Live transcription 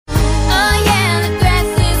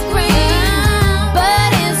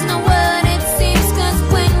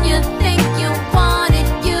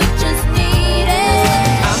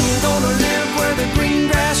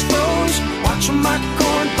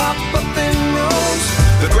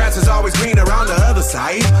green around the other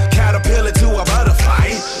side. Caterpillar to a butterfly.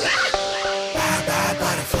 Bye bye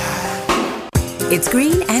butterfly. It's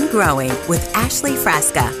Green and Growing with Ashley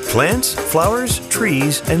Frasca. Plants, flowers,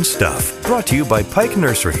 trees, and stuff. Brought to you by Pike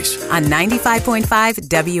Nurseries. On 95.5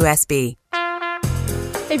 WSB.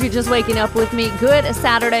 If you're just waking up with me, good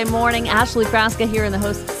Saturday morning. Ashley Frasca here in the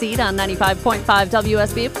host seat on 95.5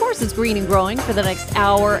 WSB. Of course, it's Green and Growing for the next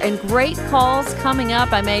hour, and great calls coming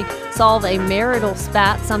up. I may solve a marital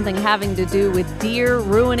spat, something having to do with deer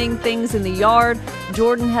ruining things in the yard.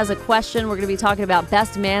 Jordan has a question. We're going to be talking about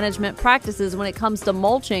best management practices when it comes to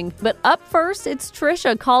mulching. But up first, it's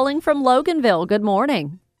Trisha calling from Loganville. Good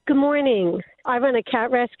morning. Good morning. I run a cat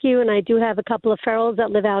rescue, and I do have a couple of ferals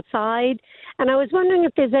that live outside. And I was wondering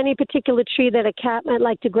if there's any particular tree that a cat might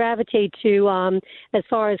like to gravitate to as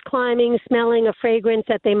far as climbing, smelling, a fragrance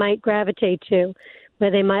that they might gravitate to,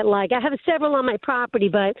 where they might like. I have several on my property,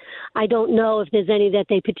 but I don't know if there's any that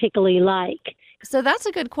they particularly like. So that's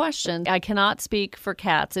a good question. I cannot speak for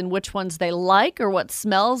cats and which ones they like or what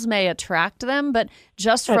smells may attract them, but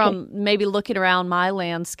just from maybe looking around my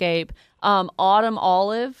landscape, autumn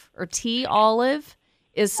olive or tea olive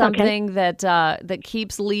is something that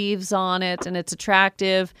keeps leaves on it, and it's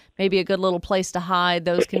attractive, maybe a good little place to hide.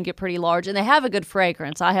 Those can get pretty large, and they have a good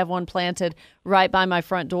fragrance. I have one planted right by my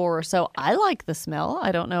front door, so I like the smell.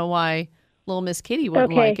 I don't know why little Miss Kitty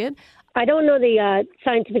wouldn't like it. I don't know the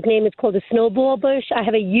scientific name. It's called a snowball bush. I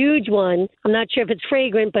have a huge one. I'm not sure if it's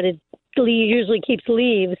fragrant, but it usually keeps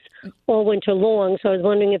leaves all winter long. So I was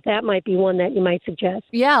wondering if that might be one that you might suggest.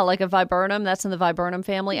 Yeah, like a viburnum. That's in the viburnum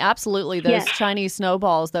family. Absolutely. Those Chinese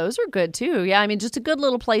snowballs, those are good too. Yeah, I mean, just a good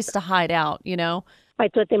little place to hide out, you know. I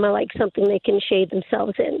thought they might like something they can shade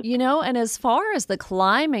themselves in. You know, and as far as the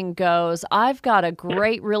climbing goes, I've got a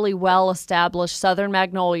great, really well-established southern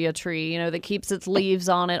magnolia tree, you know, that keeps its leaves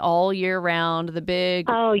on it all year round, the big,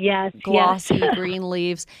 glossy green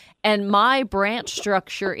leaves. And my branch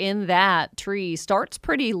structure in that tree starts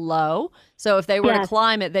pretty low. So if they were to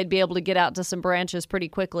climb it, they'd be able to get out to some branches pretty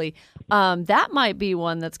quickly. That might be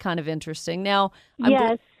one that's kind of interesting. Now,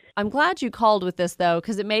 I'm glad you called with this, though,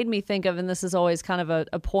 because it made me think of, and this is always kind of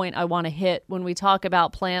a point I want to hit when we talk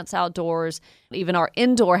about plants outdoors, even our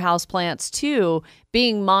indoor house plants, too,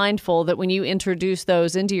 being mindful that when you introduce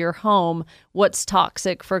those into your home, what's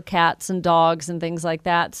toxic for cats and dogs and things like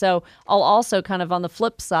that. So I'll also kind of on the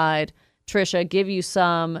flip side, Trisha, give you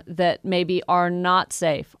some that maybe are not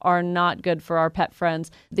safe, are not good for our pet friends.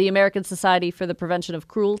 The American Society for the Prevention of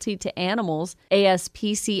Cruelty to Animals,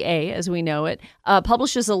 ASPCA as we know it,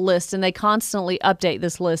 publishes a list, and they constantly update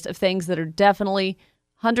this list of things that are definitely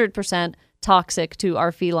 100% toxic to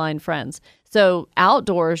our feline friends. So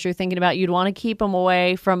outdoors, you're thinking about you'd want to keep them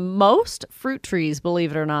away from most fruit trees,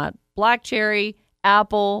 believe it or not. Black cherry,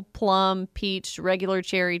 apple, plum, peach, regular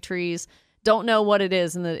cherry trees. Don't know what it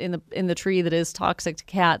is in the tree that is toxic to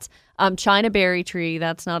cats. China berry tree,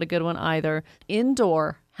 that's not a good one either.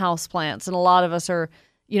 Indoor houseplants, and a lot of us are,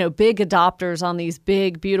 you know, big adopters on these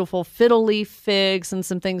big, beautiful fiddle leaf figs and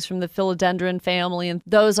some things from the philodendron family, and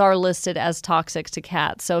those are listed as toxic to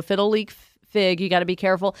cats. So fiddle leaf fig, you got to be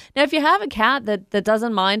careful. Now, if you have a cat that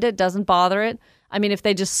doesn't mind it, doesn't bother it, I mean, if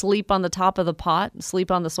they just sleep on the top of the pot, sleep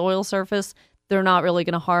on the soil surface, they're not really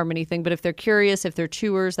going to harm anything. But if they're curious, if they're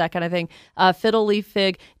chewers, that kind of thing, fiddle leaf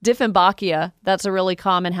fig, Dieffenbachia, that's a really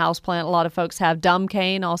common houseplant. A lot of folks have dumb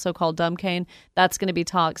cane, also called dumb cane. That's going to be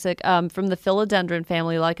toxic. From the philodendron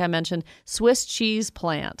family, like I mentioned, Swiss cheese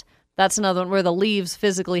plant. That's another one where the leaves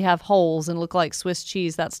physically have holes and look like Swiss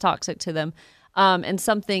cheese. That's toxic to them. And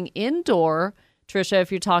something indoor, Trisha, if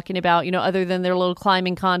you're talking about, you know, other than their little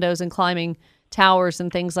climbing condos and climbing towers and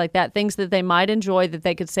things like that, things that they might enjoy that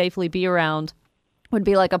they could safely be around, would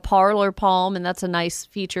be like a parlor palm, and that's a nice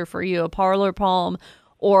feature for you, a parlor palm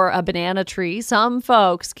or a banana tree. Some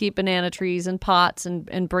folks keep banana trees in pots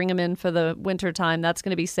and bring them in for the winter time. That's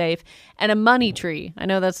going to be safe. And a money tree. I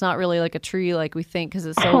know that's not really like a tree like we think because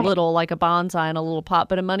it's so little, like a bonsai in a little pot,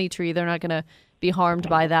 but a money tree, they're not going to be harmed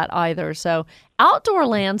by that either. So outdoor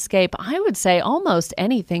landscape, I would say almost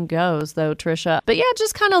anything goes though, Trisha. But yeah,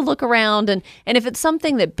 just kind of look around, and if it's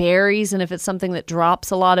something that berries and if it's something that drops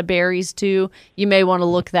a lot of berries too, you may want to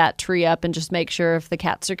look that tree up and just make sure if the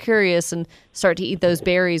cats are curious and start to eat those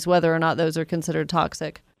berries, whether or not those are considered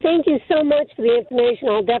toxic. Thank you so much for the information.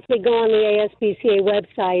 I'll definitely go on the ASPCA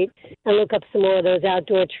website and look up some more of those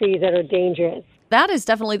outdoor trees that are dangerous. That is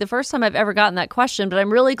definitely the first time I've ever gotten that question, but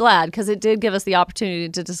I'm really glad because it did give us the opportunity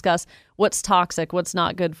to discuss what's toxic, what's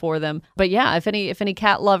not good for them. But yeah, if any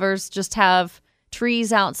cat lovers just have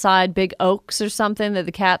trees outside, big oaks or something that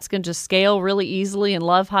the cats can just scale really easily and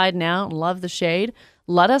love hiding out and love the shade,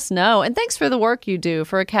 let us know. And thanks for the work you do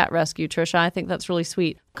for a cat rescue, Trisha. I think that's really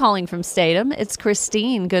sweet. Calling from Statham, it's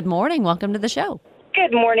Christine. Good morning. Welcome to the show.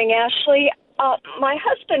 Good morning, Ashley. My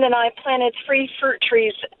husband and I planted 3 fruit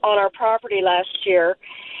trees on our property last year,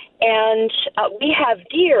 and we have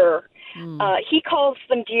deer. He calls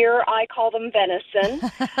them deer. I call them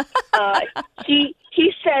venison.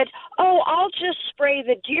 He said, I'll just spray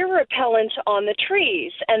the deer repellent on the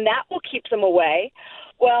trees, and that will keep them away.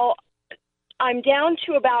 Well, I'm down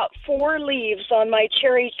to about 4 leaves on my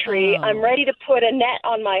cherry tree. I'm ready to put a net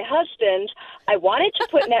on my husband. I wanted to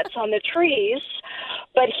put nets on the trees,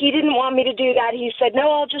 but he didn't want me to do that. He said,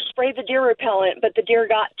 no, I'll just spray the deer repellent, but the deer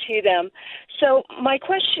got to them. So my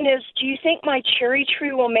question is, do you think my cherry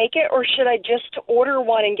tree will make it, or should I just order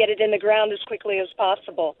one and get it in the ground as quickly as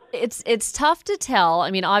possible? It's tough to tell.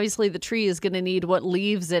 I mean, obviously the tree is going to need what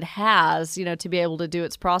leaves it has, to be able to do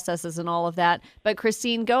its processes and all of that. But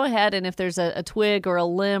Christine, go ahead, and if there's a twig or a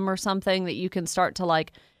limb or something that you can start to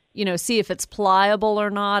see if it's pliable or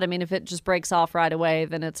not. I mean, if it just breaks off right away,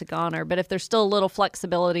 then it's a goner. But if there's still a little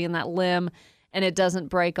flexibility in that limb and it doesn't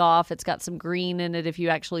break off, it's got some green in it. If you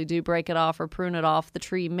actually do break it off or prune it off, the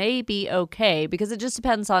tree may be okay, because it just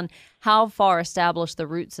depends on how far established the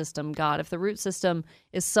root system got. If the root system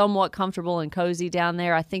is somewhat comfortable and cozy down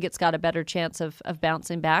there, I think it's got a better chance of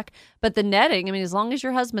bouncing back. But the netting, I mean, as long as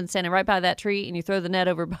your husband's standing right by that tree and you throw the net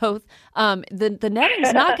over both, the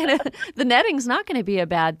netting's not gonna be a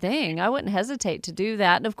bad thing. I wouldn't hesitate to do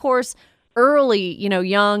that. And of course, early,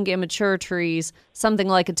 young, immature trees, something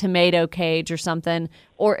like a tomato cage or something,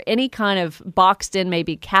 or any kind of boxed in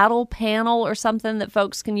maybe cattle panel or something that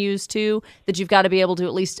folks can use too, that you've got to be able to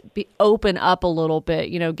at least open up a little bit,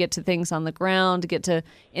 get to things on the ground, get to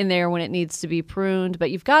in there when it needs to be pruned. But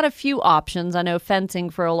you've got a few options. I know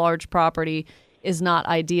fencing for a large property is not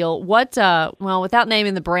ideal. Without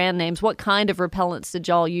naming the brand names, what kind of repellents did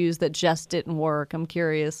y'all use that just didn't work? I'm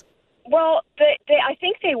curious. Well, I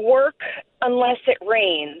think they work unless it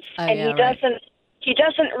rains, and he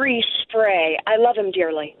doesn't respray. I love him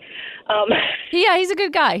dearly. Yeah, he's a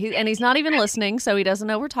good guy, and he's not even listening, so he doesn't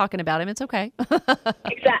know we're talking about him. It's okay.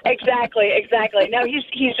 Exactly. No,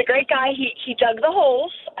 he's a great guy. He dug the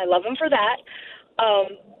holes. I love him for that.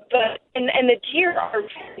 But the deer are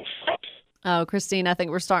very flexible. Oh, Christine, I think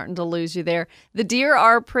we're starting to lose you there. The deer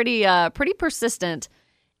are pretty persistent.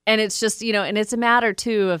 And it's just, and it's a matter,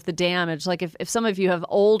 too, of the damage. Like if some of you have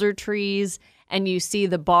older trees and you see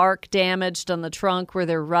the bark damaged on the trunk where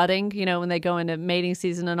they're rutting, when they go into mating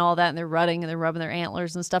season and all that, and they're rutting and they're rubbing their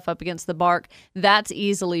antlers and stuff up against the bark, that's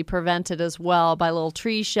easily prevented as well by little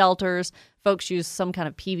tree shelters. Folks use some kind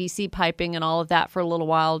of PVC piping and all of that for a little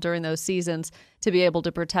while during those seasons to be able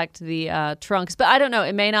to protect the trunks. But I don't know.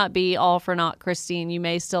 It may not be all for naught, Christine. You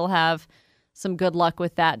may still have some good luck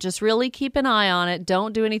with that. Just really keep an eye on it.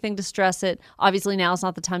 Don't do anything to stress it. Obviously, now is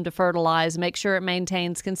not the time to fertilize. Make sure it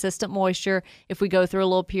maintains consistent moisture. If we go through a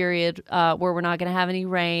little period where we're not going to have any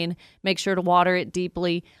rain, make sure to water it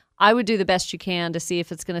deeply. I would do the best you can to see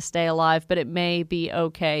if it's going to stay alive, but it may be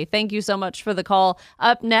okay. Thank you so much for the call.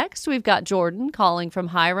 Up next, we've got Jordan calling from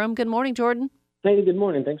Hiram. Good morning, Jordan. Hey, good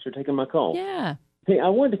morning. Thanks for taking my call. Yeah. Hey, I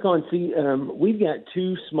wanted to call and see, we've got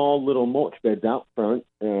 2 small little mulch beds out front.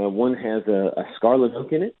 One has a scarlet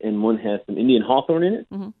oak in it, and one has some Indian hawthorn in it.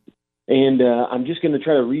 Mm-hmm. And I'm just going to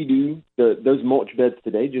try to redo those mulch beds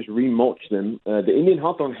today, just remulch them. The Indian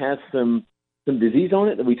hawthorn has some disease on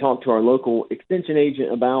it that we talked to our local extension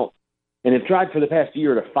agent about, and have tried for the past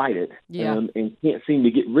year to fight it, and can't seem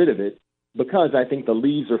to get rid of it because I think the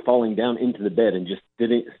leaves are falling down into the bed and just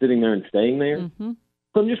sitting there and staying there. Mm-hmm.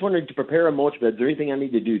 So I'm just wondering, to prepare a mulch bed, is there anything I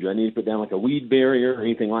need to do? Do I need to put down like a weed barrier or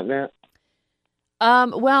anything like that?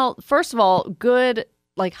 Well, first of all, good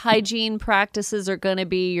hygiene practices are going to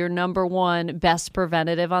be your number one best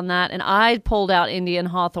preventative on that. And I pulled out Indian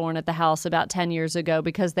hawthorn at the house about 10 years ago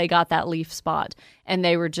because they got that leaf spot and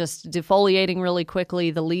they were just defoliating really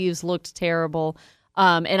quickly. The leaves looked terrible.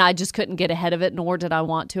 And I just couldn't get ahead of it, nor did I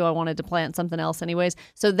want to. I wanted to plant something else anyways.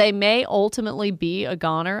 So they may ultimately be a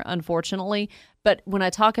goner, unfortunately. But when I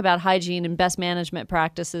talk about hygiene and best management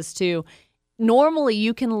practices too, normally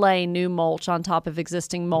you can lay new mulch on top of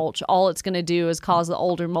existing mulch. All it's going to do is cause the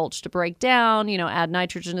older mulch to break down, add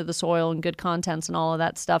nitrogen to the soil and good contents and all of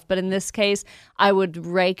that stuff. But in this case, I would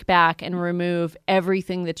rake back and remove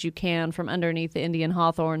everything that you can from underneath the Indian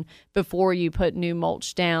hawthorn before you put new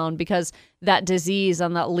mulch down, because that disease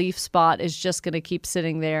on that leaf spot is just going to keep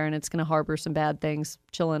sitting there and it's going to harbor some bad things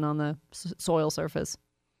chilling on the soil surface.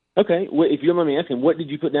 Okay. Well, if you don't mind me asking, what did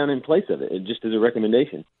you put down in place of it, just as a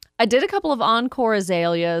recommendation? I did a couple of encore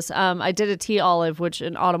azaleas. I did a tea olive,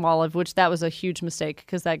 an autumn olive, which that was a huge mistake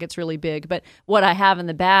because that gets really big. But what I have in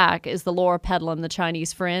the back is the Laura Pedlin, the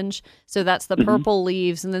Chinese fringe. So that's the purple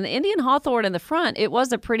leaves. And then the Indian hawthorn in the front, it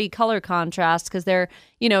was a pretty color contrast because they're,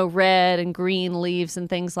 red and green leaves and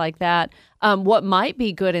things like that. What might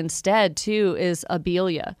be good instead, too, is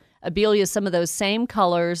abelia. Abelia, some of those same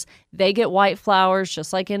colors. They get white flowers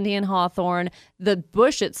just like Indian hawthorn. The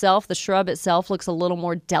bush itself, the shrub itself, looks a little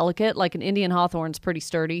more delicate. Like an Indian hawthorn's pretty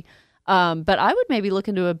sturdy. But I would maybe look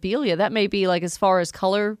into abelia. That may be like as far as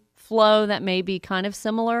color flow, that may be kind of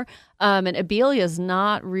similar. And abelia is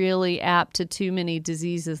not really apt to too many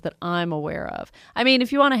diseases that I'm aware of. I mean,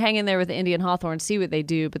 if you want to hang in there with the Indian hawthorn, see what they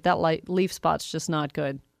do, but that leaf spot's just not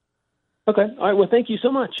good. Okay. All right. Well, thank you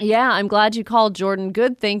so much. Yeah, I'm glad you called, Jordan.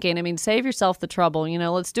 Good thinking. I mean, save yourself the trouble.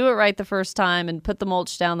 Let's do it right the first time and put the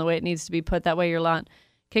mulch down the way it needs to be put. That way you're not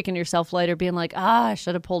kicking yourself later being like, I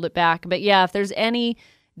should have pulled it back. But yeah, if there's any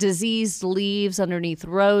diseased leaves underneath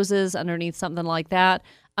roses, underneath something like that,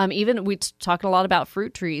 even we talking a lot about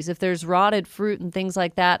fruit trees. If there's rotted fruit and things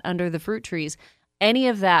like that under the fruit trees, any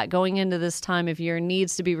of that going into this time of year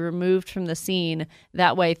needs to be removed from the scene.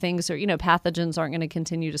 That way things are, pathogens aren't going to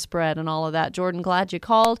continue to spread and all of that. Jordan, glad you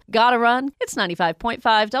called. Gotta run. It's 95.5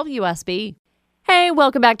 WSB. Hey,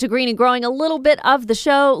 welcome back to Green and Growing. A little bit of the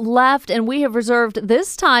show left, and we have reserved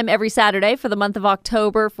this time every Saturday for the month of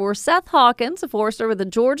October for Seth Hawkins, a forester with the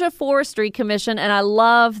Georgia Forestry Commission. And I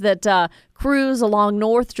love that crews along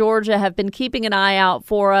North Georgia have been keeping an eye out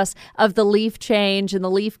for us of the leaf change and the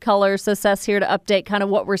leaf color. So Seth's here to update kind of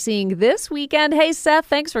what we're seeing this weekend. Hey, Seth,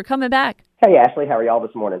 thanks for coming back. Hey, Ashley, how are y'all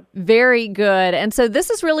this morning? Very good. And so this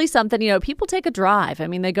is really something, people take a drive. I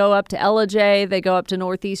mean, they go up to Ellijay, they go up to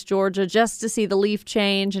Northeast Georgia just to see the leaf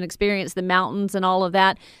change and experience the mountains and all of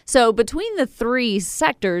that. So between the three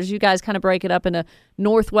sectors, you guys kind of break it up into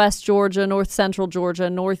Northwest Georgia, North Central Georgia,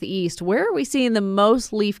 Northeast. Where are we seeing the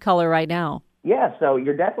most leaf color right now? Yeah, so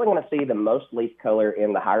you're definitely going to see the most leaf color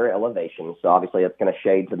in the higher elevations. So obviously it's going to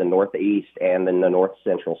shade to the Northeast and then the North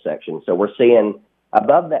Central section. So we're seeing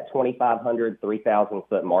above that 2,500, 3,000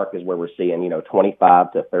 foot mark is where we're seeing,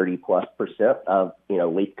 25 to 30+% of,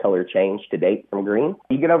 leaf color change to date from green.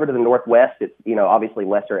 You get over to the Northwest, it's, obviously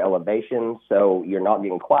lesser elevation, so you're not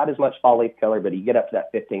getting quite as much fall leaf color, but you get up to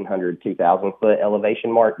that 1,500, 2,000 foot elevation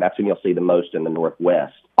mark, that's when you'll see the most in the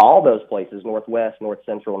Northwest. All those places, Northwest, North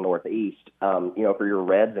Central, Northeast, for your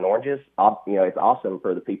reds and oranges, it's awesome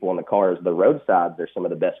for the people in the cars. The roadsides are some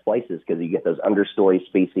of the best places because you get those understory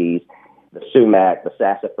species, the sumac, the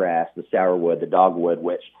sassafras, the sourwood, the dogwood,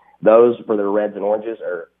 which those for the reds and oranges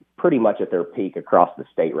are pretty much at their peak across the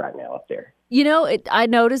state right now up there. I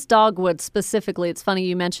noticed dogwood specifically. It's funny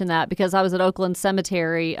you mentioned that because I was at Oakland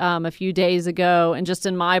Cemetery a few days ago, and just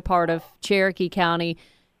in my part of Cherokee County,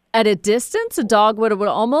 at a distance, a dogwood would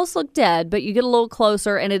almost look dead, but you get a little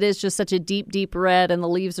closer, and it is just such a deep, deep red, and the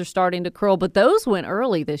leaves are starting to curl. But those went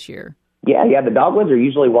early this year. Yeah, the dogwoods are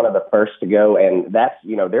usually one of the first to go, and that's,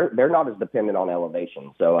 they're not as dependent on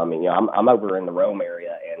elevation. So, I'm over in the Rome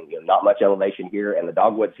area, and not much elevation here, and the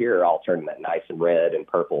dogwoods here are all turning that nice and red and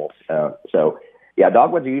purple.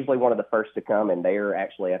 Dogwoods are usually one of the first to come, and they are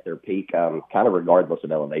actually at their peak, kind of regardless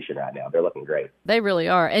of elevation right now. They're looking great. They really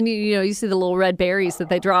are. And, you see the little red berries that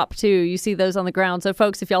they drop, too. You see those on the ground. So,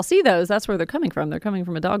 folks, if y'all see those, that's where they're coming from. They're coming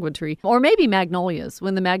from a dogwood tree. Or maybe magnolias.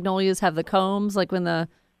 When the magnolias have the combs, like when the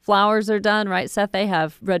flowers are done, right, Seth? They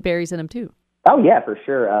have red berries in them, too. Oh, yeah, for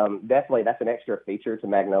sure. Definitely, that's an extra feature to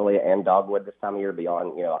magnolia and dogwood this time of year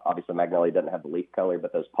beyond, obviously magnolia doesn't have the leaf color,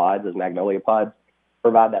 but those pods, those magnolia pods,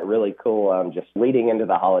 provide that really cool, just leading into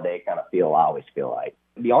the holiday kind of feel, I always feel like.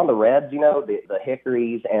 Beyond the reds, the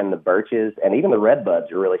hickories and the birches and even the red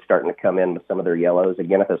buds are really starting to come in with some of their yellows,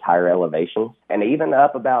 again, at those higher elevations. And even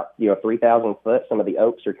up about, 3,000 foot, some of the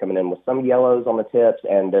oaks are coming in with some yellows on the tips,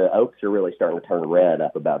 and the oaks are really starting to turn red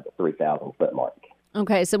up about the 3,000 foot mark.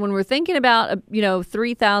 Okay, so when we're thinking about,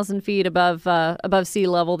 3,000 feet above sea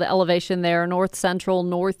level, the elevation there, North Central,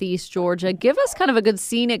 Northeast Georgia, give us kind of a good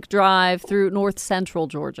scenic drive through North Central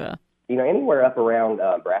Georgia. Anywhere up around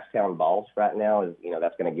Brasstown Balls right now is,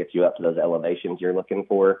 that's going to get you up to those elevations you're looking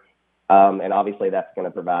for. And obviously that's going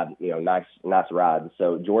to provide, nice rides.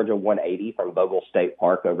 So Georgia 180 from Bogle State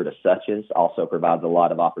Park over to Suches also provides a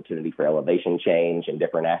lot of opportunity for elevation change and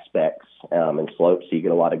different aspects and slopes. So you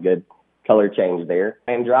get a lot of good color change there.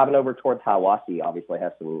 And driving over towards Hiawassee obviously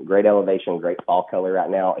has some great elevation, great fall color right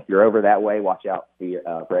now. If you're over that way, watch out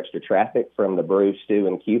for extra traffic from the Brew, Stew,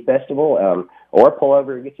 and Q Festival, or pull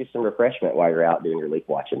over and get you some refreshment while you're out doing your leaf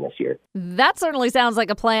watching this year. That certainly sounds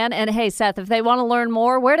like a plan. And hey, Seth, if they want to learn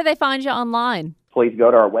more, where do they find you online? please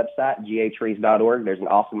go to our website, gatrees.org. There's an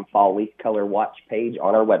awesome fall leaf color watch page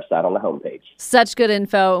on our website on the homepage. Such good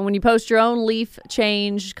info. And when you post your own leaf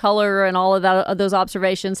change, color, and all of that, those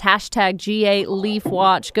observations, hashtag GA Leaf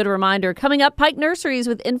Watch. Good reminder. Coming up, Pike Nurseries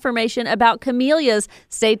with information about camellias.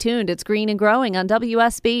 Stay tuned. It's Green and Growing on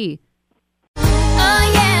WSB.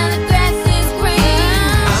 Oh, yeah, the grass is green.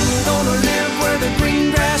 I'm gonna live where the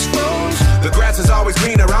green grass grows. The grass is always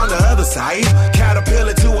greener on the other side.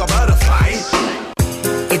 Caterpillar to a butterfly.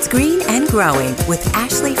 It's Green and Growing with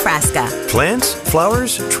Ashley Frasca Plants,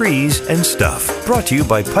 flowers, trees, and stuff. Brought to you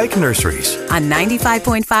by Pike Nurseries. on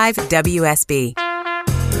 95.5 WSB.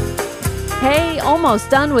 Hey, almost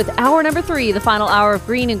done with hour number 3, the final hour of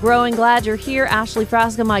Green and Growing. Glad you're here, Ashley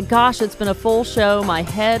Frasca. My gosh, it's been a full show. My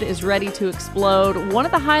head is ready to explode. One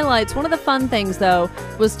of the highlights, one of the fun things, though,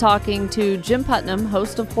 was talking to Jim Putnam,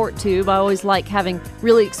 host of Port Tube. I always like having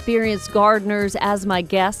really experienced gardeners as my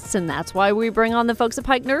guests, and that's why we bring on the folks at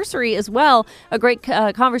Pike Nursery as well. A great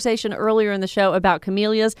conversation earlier in the show about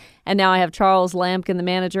camellias, and now I have Charles Lampkin, the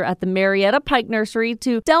manager at the Marietta Pike Nursery,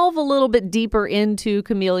 to delve a little bit deeper into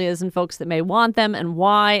camellias and folks that may want them and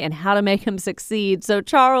why and how to make them succeed. So,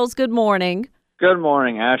 Charles, good morning. Good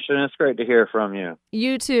morning, Ashton. It's great to hear from you.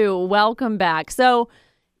 You too. Welcome back. So,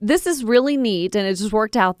 this is really neat, and it just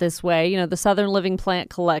worked out this way. You know, the Southern Living Plant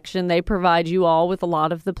Collection, they provide you all with a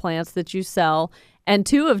lot of the plants that you sell. And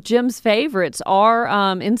 2 of Jim's favorites are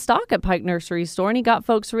in stock at Pike Nursery Store, and he got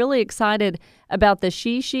folks really excited about the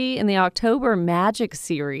Shishi and the October Magic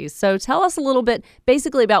series. So tell us a little bit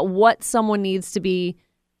basically about what someone needs to be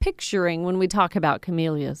picturing when we talk about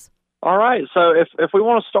camellias. All right. So if we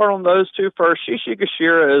want to start on those 2 first, Shishi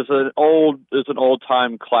Gashira is an old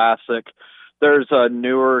time classic. There's a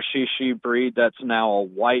newer Shishi breed that's now a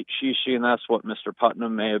white Shishi, and that's what Mr.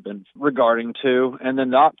 Putnam may have been regarding to. And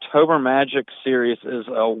then the October Magic series is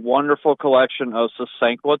a wonderful collection of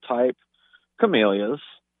Sasanqua type camellias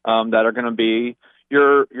that are going to be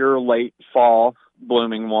your late fall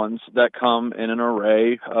blooming ones that come in an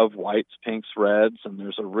array of whites, pinks, reds, and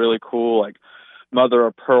there's a really cool like mother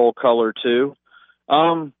of pearl color too.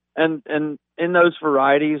 And in those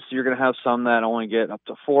varieties, you're going to have some that only get up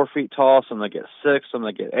to 4 feet tall, some that get 6, some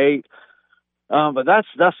that get 8. But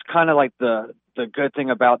that's kind of like the good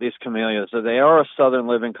thing about these camellias. So they are a Southern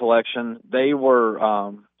Living collection. They were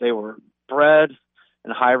bred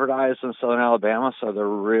and hybridized in Southern Alabama, so they're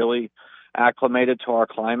really acclimated to our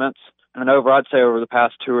climates. And I'd say over the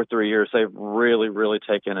past 2 or 3 years, they've really, really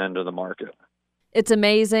taken into the market. It's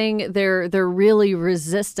amazing. They're really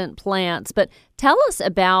resistant plants. But tell us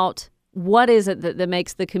about what is it that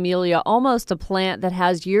makes the camellia almost a plant that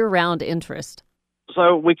has year-round interest?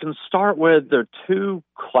 So we can start with there are 2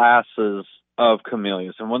 classes of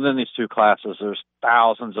camellias. And within these 2 classes, there's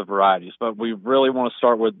thousands of varieties. But we really want to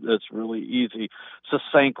start with, it's really easy.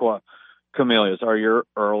 Sasanqua camellias are your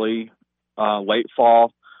early, late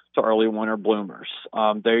fall to early winter bloomers.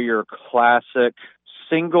 They're your classic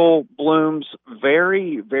single blooms,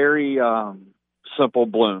 very, very simple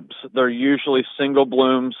blooms. They're usually single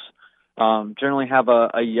blooms, generally have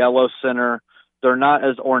a yellow center. They're not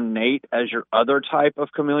as ornate as your other type of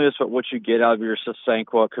camellias, but what you get out of your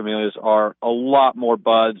Sasanqua camellias are a lot more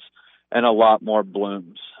buds and a lot more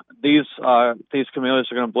blooms. These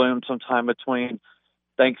camellias are going to bloom sometime between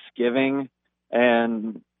Thanksgiving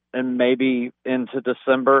and maybe into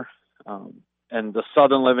December. And the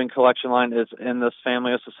Southern Living collection line is in this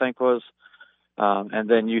family of Sasanquas. And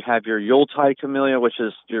then you have your Yuletide camellia, which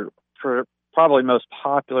is your probably most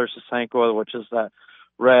popular Sasanqua, which is that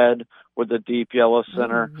red with the deep yellow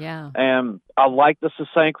center. Yeah. And I like the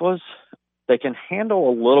Sasanquas. They can handle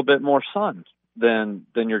a little bit more sun than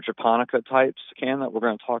your Japonica types can, that we're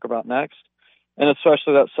going to talk about next. And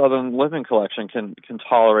especially that Southern Living collection can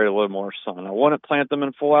tolerate a little more sun. I wouldn't plant them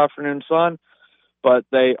in full afternoon sun, but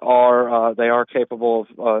they are capable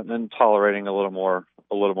of tolerating a little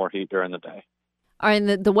more heat during the day. All right,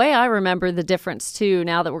 and the way I remember the difference too,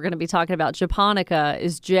 now that we're going to be talking about Japonica,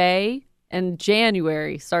 is J, and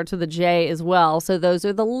January starts with a J as well. So those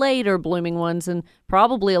are the later blooming ones and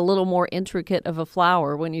probably a little more intricate of a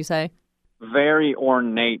flower, wouldn't you say? Very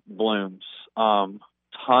ornate blooms.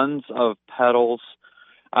 Tons of petals.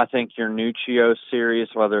 I think your Nuccio series,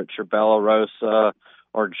 whether it's your Bella Rosa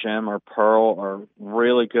or Gem or Pearl, are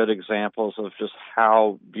really good examples of just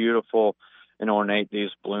how beautiful and ornate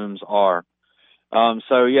these blooms are.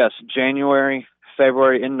 So yes, January,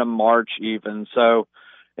 February, into March even. So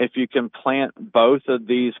if you can plant both of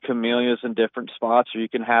these camellias in different spots, or you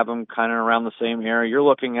can have them kind of around the same area, you're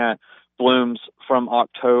looking at blooms from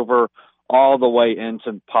October all the way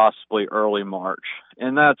into possibly early March.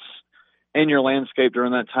 And that's in your landscape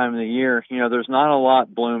during that time of the year, there's not a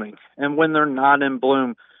lot blooming. And when they're not in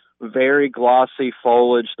bloom, very glossy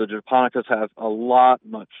foliage. The japonicas have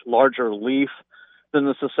much larger leaf than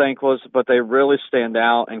the sasanquas, but they really stand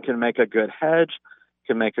out and can make a good hedge,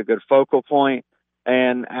 can make a good focal point.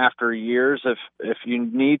 And after years, if you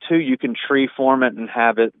need to, you can tree form it and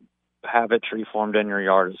have it tree formed in your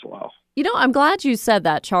yard as well. I'm glad you said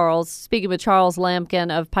that, Charles. Speaking with Charles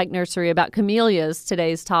Lampkin of Pike Nursery about camellias,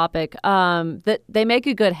 today's topic, that they make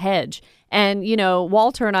a good hedge. And,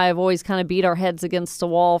 Walter and I have always kind of beat our heads against the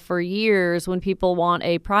wall for years when people want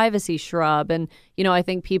a privacy shrub. And, I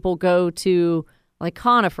think people go to like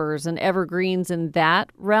conifers and evergreens in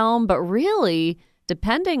that realm. But really,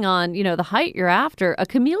 depending on, the height you're after, a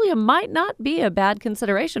camellia might not be a bad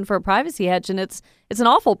consideration for a privacy hedge. And it's an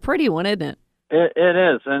awful pretty one, isn't it? It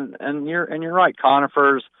is, and you're right.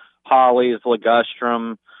 Conifers, hollies,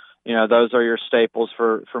 ligustrum, those are your staples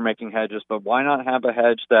for making hedges. But why not have a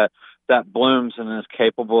hedge that blooms and is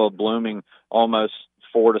capable of blooming almost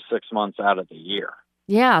 4 to 6 months out of the year?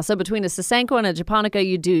 Yeah, so between a sasanqua and a japonica,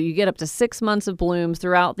 you get up to 6 months of blooms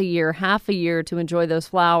throughout the year, half a year to enjoy those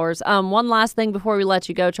flowers. One last thing before we let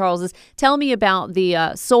you go, Charles, is tell me about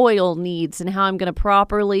the soil needs and how I'm going to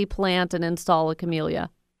properly plant and install a camellia.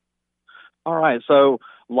 All right, so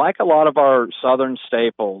like a lot of our southern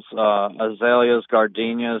staples, azaleas,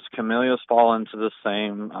 gardenias, camellias fall into the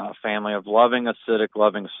same family of acidic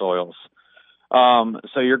loving soils.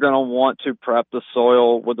 So you're going to want to prep the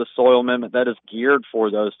soil with a soil amendment that is geared for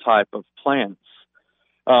those type of plants.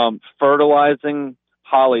 Fertilizing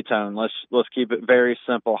hollytone. Let's keep it very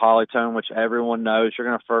simple. Hollytone, which everyone knows, you're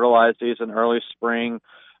going to fertilize these in early spring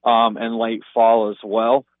and late fall as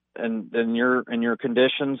well. And in your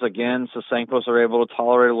conditions, again, sasanquas are able to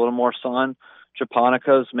tolerate a little more sun.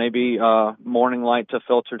 Japonicas, maybe morning light to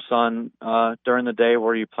filtered sun during the day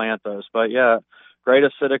where you plant those. But yeah, great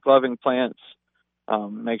acidic loving plants.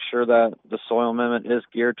 Make sure that the soil amendment is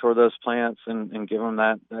geared toward those plants and give them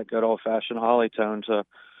that good old-fashioned hollytone to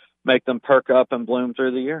make them perk up and bloom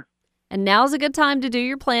through the year. And now's a good time to do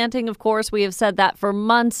your planting. Of course, we have said that for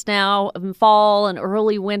months now, in fall and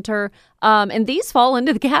early winter. And these fall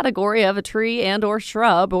into the category of a tree and or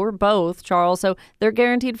shrub or both, Charles. So they're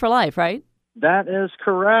guaranteed for life, right? That is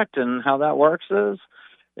correct. And how that works is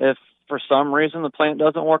if for some reason the plant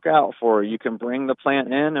doesn't work out for you, you can bring the plant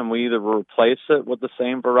in and we either replace it with the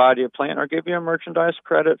same variety of plant or give you a merchandise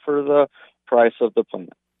credit for the price of the plant.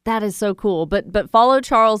 That is so cool. But follow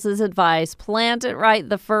Charles's advice. Plant it right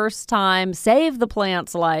the first time. Save the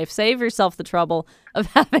plant's life. Save yourself the trouble of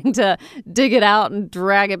having to dig it out and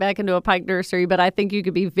drag it back into a Pike Nursery. But I think you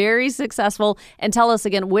could be very successful. And tell us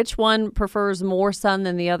again, which one prefers more sun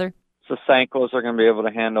than the other? Sasanquas are going to be able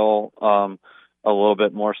to handle a little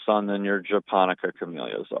bit more sun than your japonica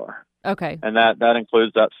camellias are. Okay. And that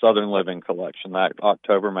includes that Southern Living collection, that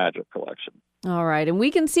October Magic collection. All right. And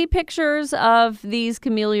we can see pictures of these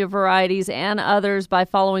camellia varieties and others by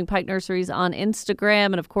following Pike Nurseries on Instagram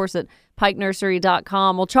and, of course, at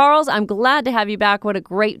pikenursery.com. Well, Charles, I'm glad to have you back. What a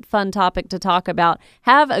great, fun topic to talk about.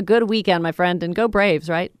 Have a good weekend, my friend, and go Braves,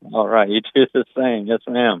 right? All right. You do the same. Yes,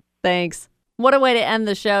 ma'am. Thanks. What a way to end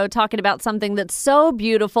the show, talking about something that's so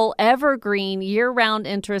beautiful, evergreen, year-round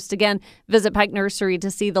interest. Again, visit Pike Nursery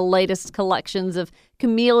to see the latest collections of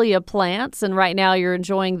camellia plants. And right now you're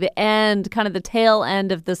enjoying the end, kind of the tail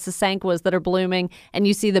end of the sasanquas that are blooming. And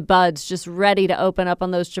you see the buds just ready to open up on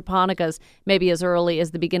those japonicas, maybe as early as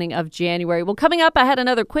the beginning of January. Well, coming up, I had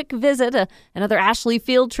another quick visit, another Ashley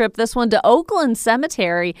field trip, this one to Oakland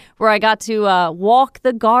Cemetery, where I got to walk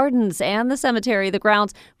the gardens and the cemetery, the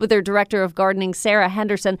grounds, with their director of gardening, Sarah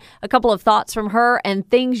Henderson. A couple of thoughts from her and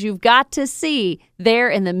things you've got to see there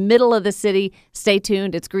in the middle of the city. Stay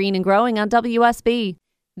tuned. It's Green and Growing on WSB.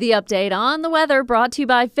 The update on the weather brought to you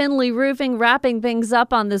by Finley Roofing, wrapping things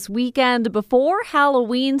up on this weekend before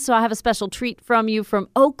Halloween. So I have a special treat from you from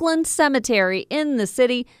Oakland Cemetery in the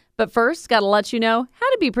city. But first, got to let you know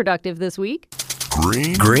how to be productive this week.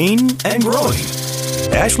 Green and Growing.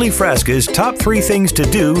 Ashley Frasca's top 3 things to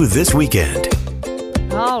do this weekend.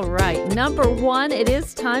 All right. Number 1, it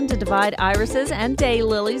is time to divide irises and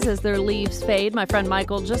daylilies as their leaves fade. My friend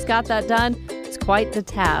Michael just got that done. It's quite the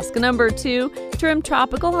task. Number 2, trim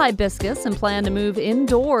tropical hibiscus and plan to move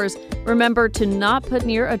indoors. Remember to not put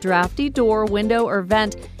near a drafty door, window, or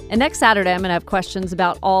vent. And next Saturday, I'm going to have questions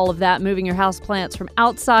about all of that, moving your house plants from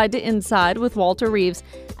outside to inside with Walter Reeves.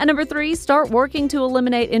 And number 3, start working to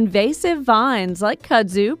eliminate invasive vines like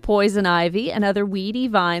kudzu, poison ivy, and other weedy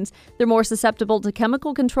vines. They're more susceptible to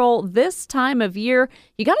chemical control this time of year.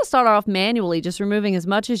 You got to start off manually, just removing as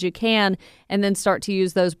much as you can, and then start to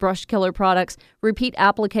use those brush killer products. Repeat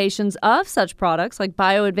applications of such products like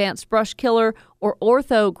Bio Advanced Brush Killer or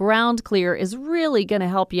Ortho Ground Clear is really going to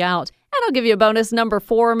help you out. And I'll give you a bonus, number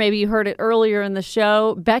 4. Maybe you heard it earlier in the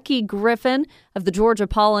show. Becky Griffin of the Georgia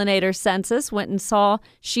Pollinator Census went and saw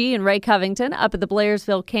she and Ray Covington up at the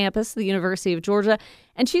Blairsville campus of the University of Georgia.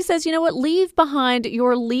 And she says, you know what? Leave behind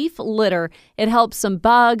your leaf litter. It helps some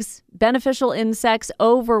bugs, beneficial insects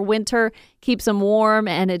over winter, keeps them warm,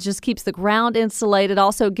 and it just keeps the ground insulated.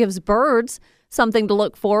 Also gives birds something to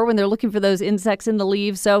look for when they're looking for those insects in the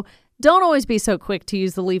leaves. So don't always be so quick to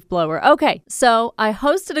use the leaf blower. Okay, so I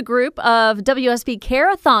hosted a group of WSB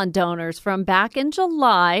Care-a-thon donors from back in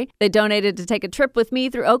July. They donated to take a trip with me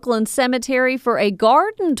through Oakland Cemetery for a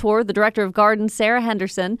garden tour, the director of gardens, Sarah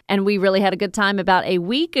Henderson, and we really had a good time about a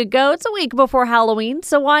week ago. It's a week before Halloween,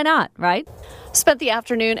 so why not, right? Spent the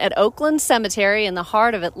afternoon at Oakland Cemetery in the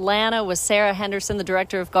heart of Atlanta with Sarah Henderson, the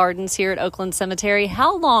director of gardens here at Oakland Cemetery.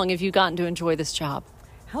 How long have you gotten to enjoy this job?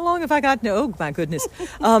 How long have I gotten to? Oh, my goodness.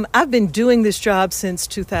 I've been doing this job since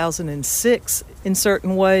 2006 in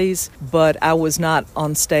certain ways, but I was not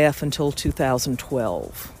on staff until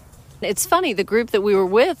 2012. It's funny, the group that we were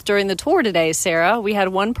with during the tour today, Sarah, we had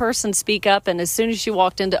one person speak up, and as soon as she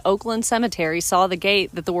walked into Oakland Cemetery, saw the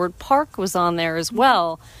gate, that the word park was on there as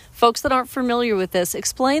well. Folks that aren't familiar with this,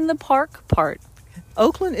 explain the park part.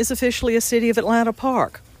 Oakland is officially a City of Atlanta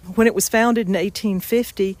park. When it was founded in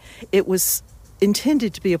 1850, it was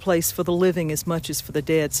intended to be a place for the living as much as for the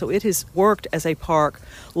dead. So it has worked as a park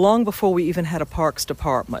long before we even had a parks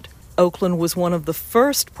department. Oakland was one of the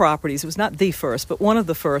first properties, it was not the first, but one of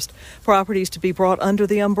the first properties to be brought under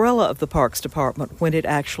the umbrella of the Parks Department when it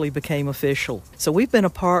actually became official. So we've been a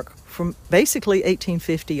park from basically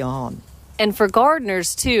 1850 on. And for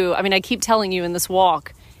gardeners, too, I mean, I keep telling you in this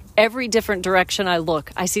walk, every different direction I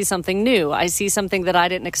look, I see something new. I see something that I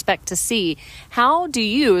didn't expect to see. How do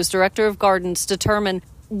you, as director of gardens, determine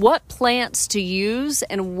what plants to use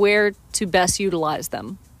and where to best utilize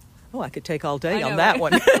them? Oh, I could take all day on that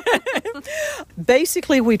one.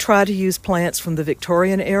 Basically, we try to use plants from the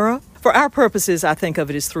Victorian era. For our purposes, I think of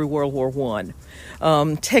it as through World War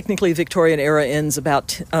I. Technically, Victorian era ends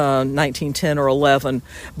about 1910 or 11,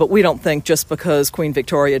 but we don't think just because Queen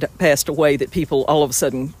Victoria passed away that people all of a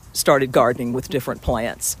sudden started gardening with different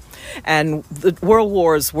plants. And the World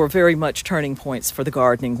Wars were very much turning points for the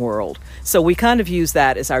gardening world. So we kind of use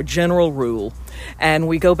that as our general rule. And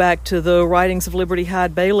we go back to the writings of Liberty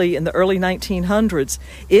Hyde Bailey in the early 1900s.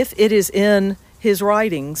 If it is in his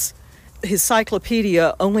writings, his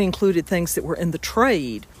cyclopedia only included things that were in the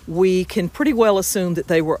trade. We can pretty well assume that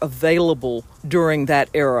they were available during that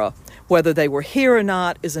era. Whether they were here or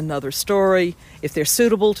not is another story. If they're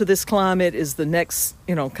suitable to this climate is the next,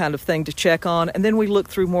 kind of thing to check on. And then we look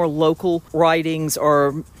through more local writings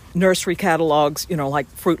or nursery catalogs,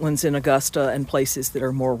 like Fruitlands in Augusta and places that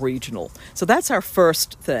are more regional. So that's our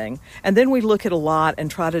first thing. And then we look at a lot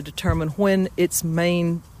and try to determine when its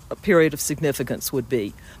main period of significance would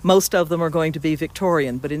be. Most of them are going to be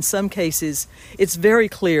Victorian, but in some cases it's very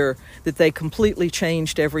clear that they completely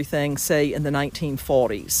changed everything, say, in the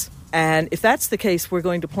 1940s. And if that's the case, we're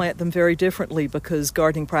going to plant them very differently because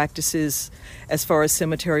gardening practices, as far as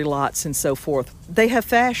cemetery lots and so forth, they have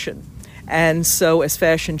fashion. And so as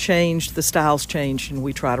fashion changed, the styles changed, and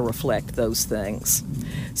we try to reflect those things.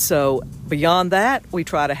 So beyond that, we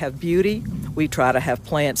try to have beauty. We try to have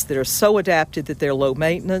plants that are so adapted that they're low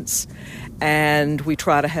maintenance. And we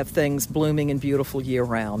try to have things blooming and beautiful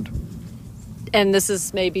year-round. And this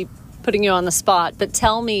is maybe putting you on the spot, but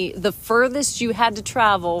tell me the furthest you had to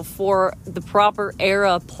travel for the proper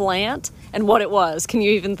era plant and what it was. Can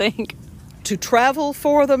you even think? To travel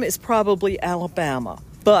for them is probably Alabama,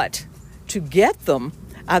 but to get them,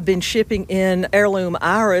 I've been shipping in heirloom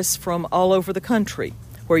iris from all over the country,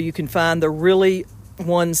 where you can find the really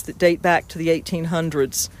ones that date back to the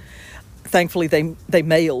 1800s. Thankfully, they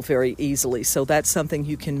mail very easily, so that's something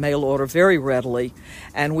you can mail order very readily.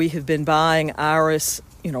 And we have been buying iris,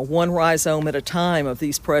 one rhizome at a time of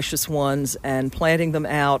these precious ones and planting them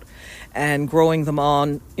out and growing them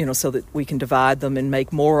on, so that we can divide them and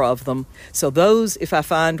make more of them. So those, if I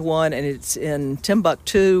find one and it's in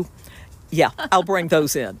Timbuktu, yeah, I'll bring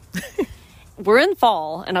those in. We're in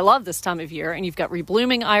fall, and I love this time of year, and you've got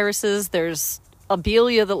reblooming irises. There's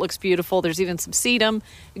abelia that looks beautiful. There's even some sedum.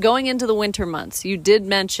 Going into the winter months, you did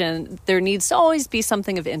mention there needs to always be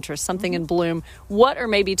something of interest, something in bloom. What are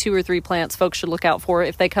maybe 2 or 3 plants folks should look out for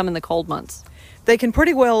if they come in the cold months? they can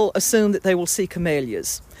pretty well assume that they will see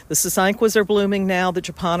camellias. The sasanquas are blooming now. The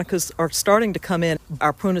japonicas are starting to come in.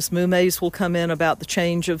 Our prunus mumes will come in about the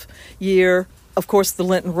change of year. Of course, the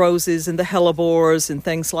Lenten roses and the hellebores and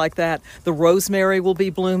things like that. The rosemary will be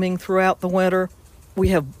blooming throughout the winter. We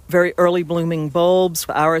have very early blooming bulbs,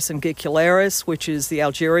 Iris angicularis, which is the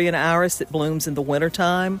Algerian iris that blooms in the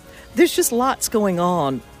wintertime. There's just lots going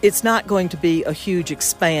on. It's not going to be a huge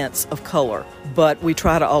expanse of color, but we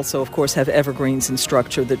try to also, of course, have evergreens in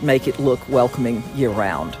structure that make it look welcoming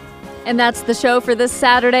year-round. And that's the show for this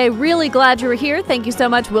Saturday. Really glad you were here. Thank you so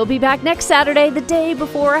much. We'll be back next Saturday, the day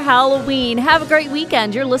before Halloween. Have a great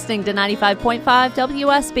weekend. You're listening to 95.5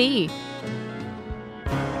 WSB.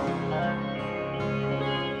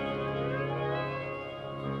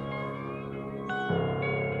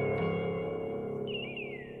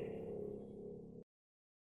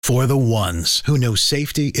 For the ones who know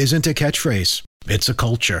safety isn't a catchphrase, it's a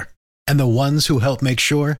culture. And the ones who help make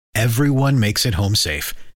sure everyone makes it home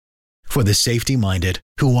safe. For the safety-minded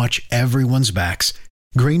who watch everyone's backs,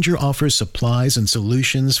 Grainger offers supplies and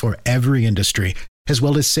solutions for every industry, as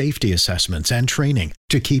well as safety assessments and training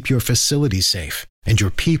to keep your facilities safe and your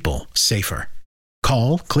people safer.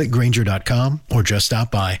 Call, click Grainger.com, or just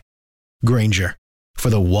stop by. Grainger, for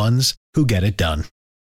the ones who get it done.